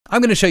I'm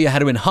going to show you how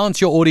to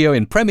enhance your audio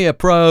in Premiere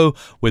Pro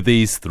with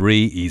these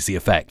 3 easy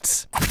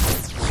effects.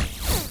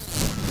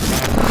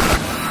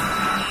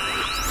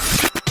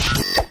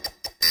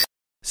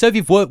 So if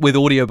you've worked with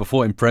audio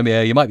before in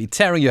Premiere, you might be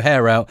tearing your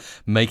hair out,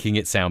 making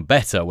it sound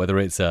better, whether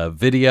it's a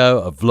video,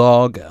 a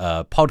vlog,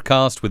 a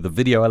podcast with the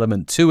video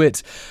element to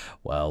it.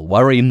 Well,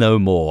 worry no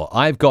more.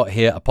 I've got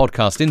here a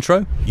podcast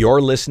intro.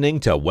 You're listening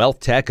to Wealth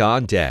Tech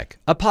on Deck,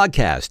 a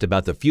podcast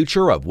about the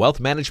future of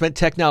wealth management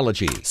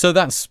technology. So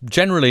that's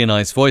generally a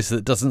nice voice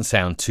that doesn't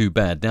sound too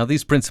bad. Now,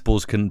 these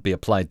principles can be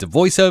applied to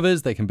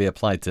voiceovers, they can be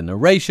applied to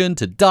narration,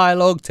 to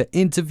dialogue, to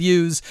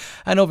interviews,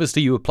 and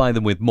obviously you apply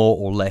them with more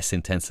or less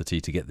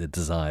intensity to get the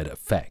desired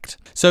effect.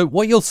 So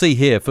what you'll see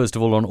here, first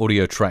of all, on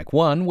audio track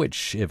 1,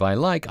 which if I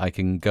like, I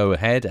can go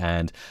ahead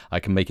and I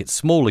can make it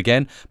small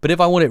again. But if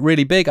I want it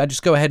really big, I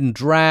just go ahead and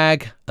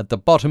drag at the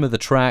bottom of the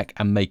track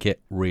and make it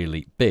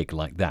really big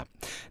like that.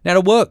 Now,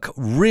 to work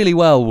really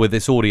well with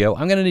this audio,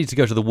 I'm going to need to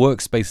go to the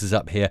workspaces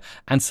up here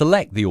and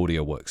select the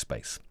audio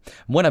workspace.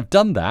 And when I've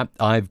done that,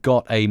 I've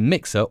got a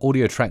mixer,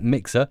 audio track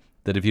mixer,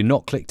 that if you're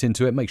not clicked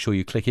into it, make sure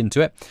you click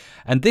into it.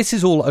 And this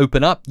is all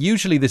open up.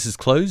 Usually this is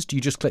closed.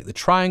 You just click the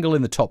triangle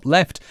in the top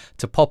left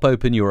to pop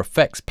open your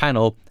effects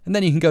panel, and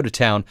then you can go to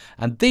town.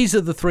 And these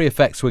are the 3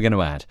 effects we're going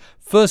to add.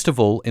 First of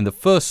all, in the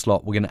first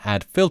slot, we're going to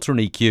add filter and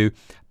EQ,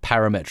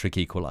 parametric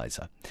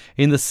equalizer.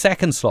 In the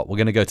second slot, we're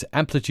going to go to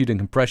amplitude and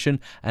compression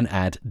and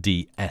add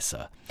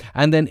DeEsser.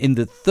 And then in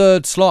the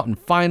third slot and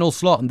final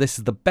slot, and this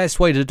is the best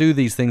way to do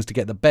these things to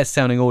get the best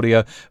sounding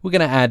audio, we're going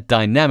to add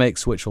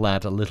dynamics, which will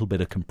add a little bit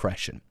of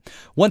compression.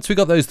 Once we've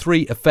got those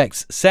 3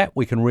 effects set,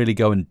 we can really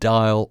go and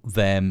dial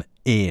them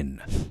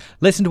in.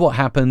 Listen to what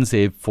happens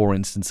if, for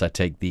instance, I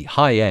take the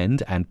high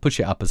end and push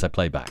it up as I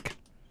play back.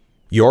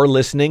 You're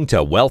listening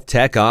to Wealth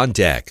Tech on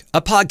Deck,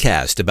 a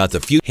podcast about the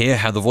future. Hear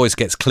how the voice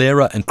gets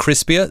clearer and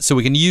crispier, so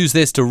we can use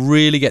this to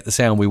really get the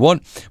sound we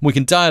want. We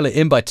can dial it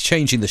in by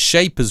changing the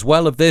shape as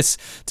well of this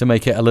to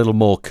make it a little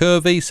more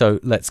curvy. So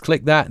let's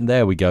click that, and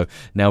there we go.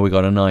 Now we've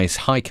got a nice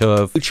high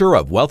curve. Future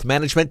of wealth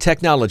management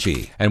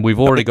technology. And we've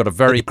already got a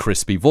very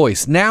crispy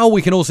voice. Now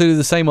we can also do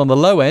the same on the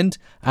low end,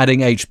 adding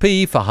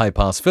HP for high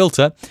pass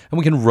filter, and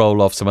we can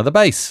roll off some of the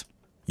bass.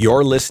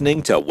 You're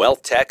listening to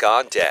Wealth Tech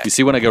on Deck. You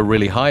see when I go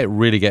really high, it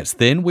really gets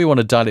thin. We want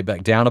to dial it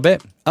back down a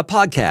bit. A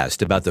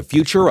podcast about the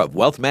future of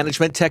wealth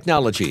management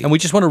technology. And we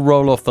just want to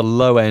roll off the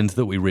low end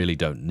that we really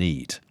don't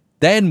need.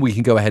 Then we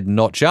can go ahead and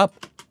notch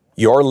up.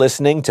 You're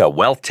listening to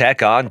Wealth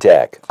Tech on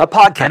Deck, a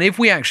podcast. And if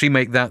we actually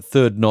make that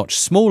third notch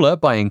smaller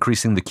by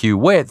increasing the Q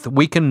width,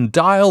 we can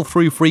dial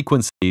through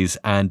frequencies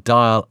and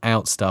dial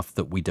out stuff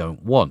that we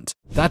don't want.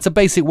 That's a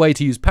basic way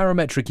to use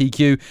parametric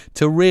EQ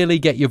to really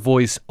get your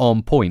voice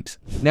on point.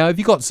 Now, if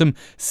you've got some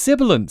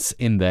sibilance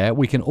in there,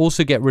 we can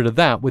also get rid of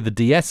that with the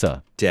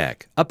DeEsser.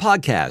 Deck, a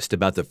podcast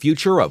about the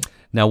future of...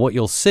 Now, what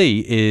you'll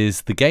see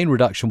is the gain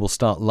reduction will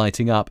start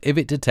lighting up if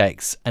it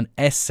detects an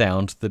S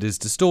sound that is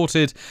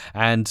distorted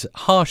and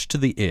harsh to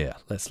the ear.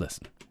 Let's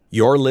listen.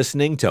 You're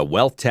listening to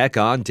Wealth Tech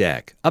on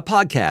Deck, a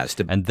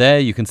podcast. And there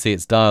you can see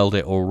it's dialed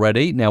it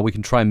already. Now we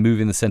can try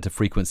moving the center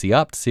frequency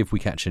up to see if we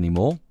catch any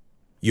more.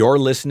 You're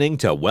listening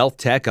to Wealth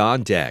Tech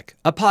on Deck,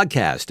 a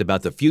podcast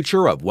about the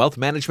future of wealth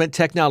management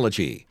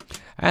technology.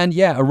 And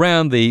yeah,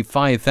 around the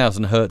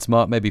 5,000 hertz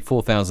mark, maybe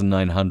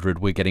 4,900,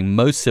 we're getting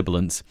most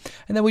sibilance.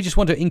 And then we just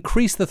want to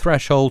increase the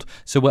threshold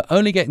so we're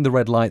only getting the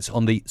red lights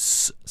on the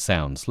S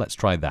sounds. Let's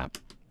try that.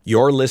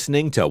 You're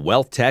listening to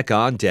Wealth Tech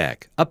on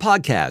Deck, a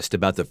podcast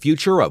about the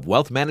future of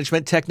wealth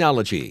management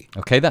technology.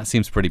 Okay, that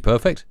seems pretty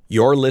perfect.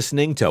 You're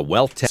listening to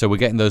Wealth Tech. So we're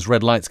getting those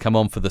red lights come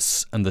on for the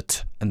S and the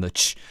T and the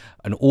Ch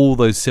and all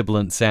those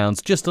sibilant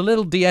sounds. Just a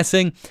little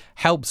de-essing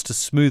helps to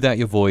smooth out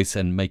your voice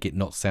and make it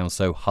not sound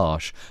so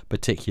harsh,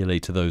 particularly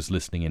to those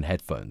listening in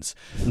headphones.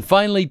 And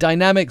finally,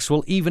 dynamics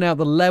will even out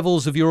the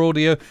levels of your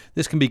audio.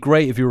 This can be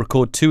great if you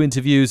record 2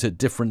 interviews at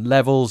different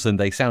levels and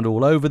they sound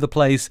all over the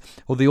place,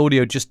 or the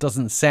audio just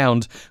doesn't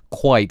sound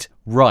quite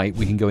right.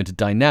 We can go into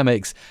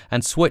dynamics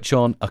and switch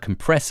on a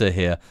compressor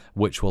here,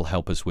 which will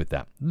help us with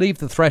that. Leave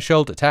the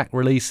threshold, attack,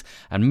 release,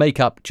 and make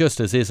up just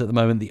as is at the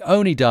moment. The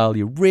only dial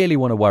you really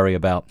want to worry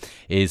about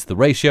is the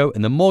ratio,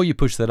 and the more you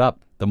push that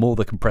up, the more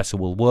the compressor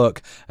will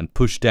work and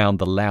push down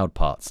the loud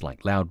parts,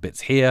 like loud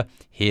bits here,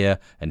 here,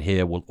 and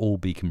here will all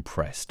be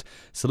compressed.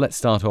 So let's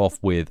start off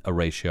with a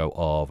ratio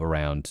of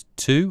around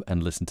 2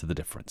 and listen to the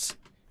difference.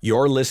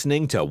 You're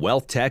listening to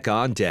Wealth Tech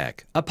on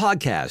Deck, a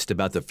podcast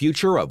about the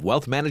future of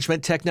wealth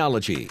management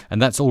technology.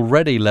 And that's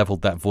already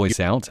leveled that voice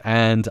out,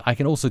 and I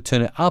can also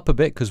turn it up a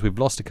bit because we've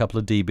lost a couple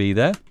of dB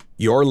there.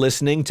 You're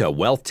listening to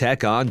Wealth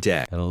Tech on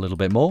Deck. And a little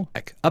bit more.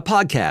 A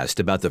podcast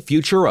about the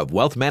future of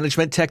wealth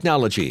management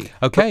technology.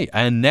 Okay,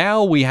 and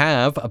now we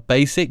have a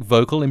basic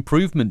vocal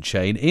improvement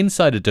chain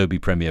inside Adobe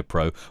Premiere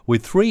Pro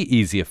with 3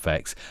 easy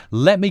effects.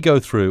 Let me go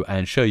through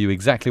and show you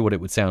exactly what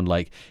it would sound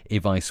like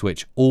if I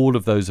switch all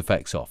of those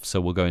effects off. So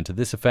we'll go into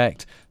this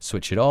effect,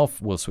 switch it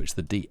off. We'll switch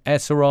the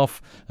DeEsser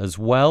off as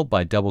well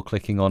by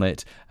double-clicking on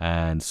it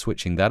and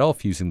switching that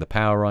off using the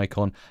power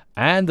icon,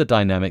 and the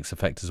dynamics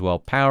effect as well.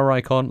 Power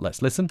icon,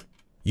 let's listen.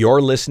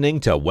 You're listening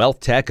to Wealth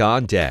Tech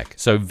on Deck.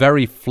 So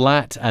very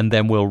flat, and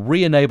then we'll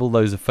re-enable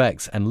those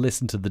effects and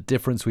listen to the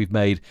difference we've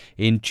made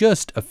in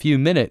just a few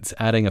minutes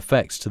adding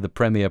effects to the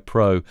Premiere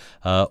Pro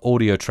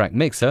audio track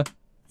mixer.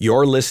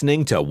 You're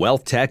listening to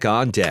Wealth Tech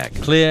on Deck.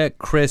 Clear,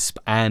 crisp,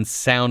 and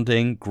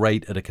sounding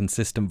great at a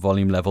consistent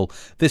volume level.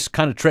 This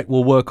kind of trick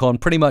will work on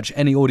pretty much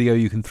any audio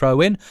you can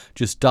throw in.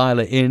 Just dial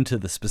it into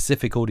the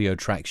specific audio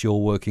tracks you're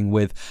working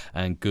with,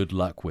 and good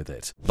luck with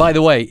it. By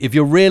the way, if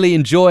you're really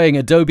enjoying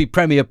Adobe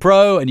Premiere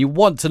Pro and you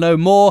want to know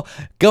more,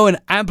 go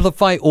and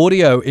amplify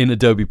audio in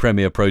Adobe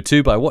Premiere Pro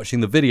 2 by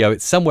watching the video.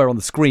 It's somewhere on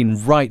the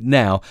screen right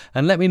now,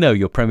 and let me know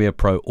your Premiere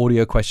Pro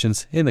audio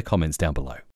questions in the comments down below.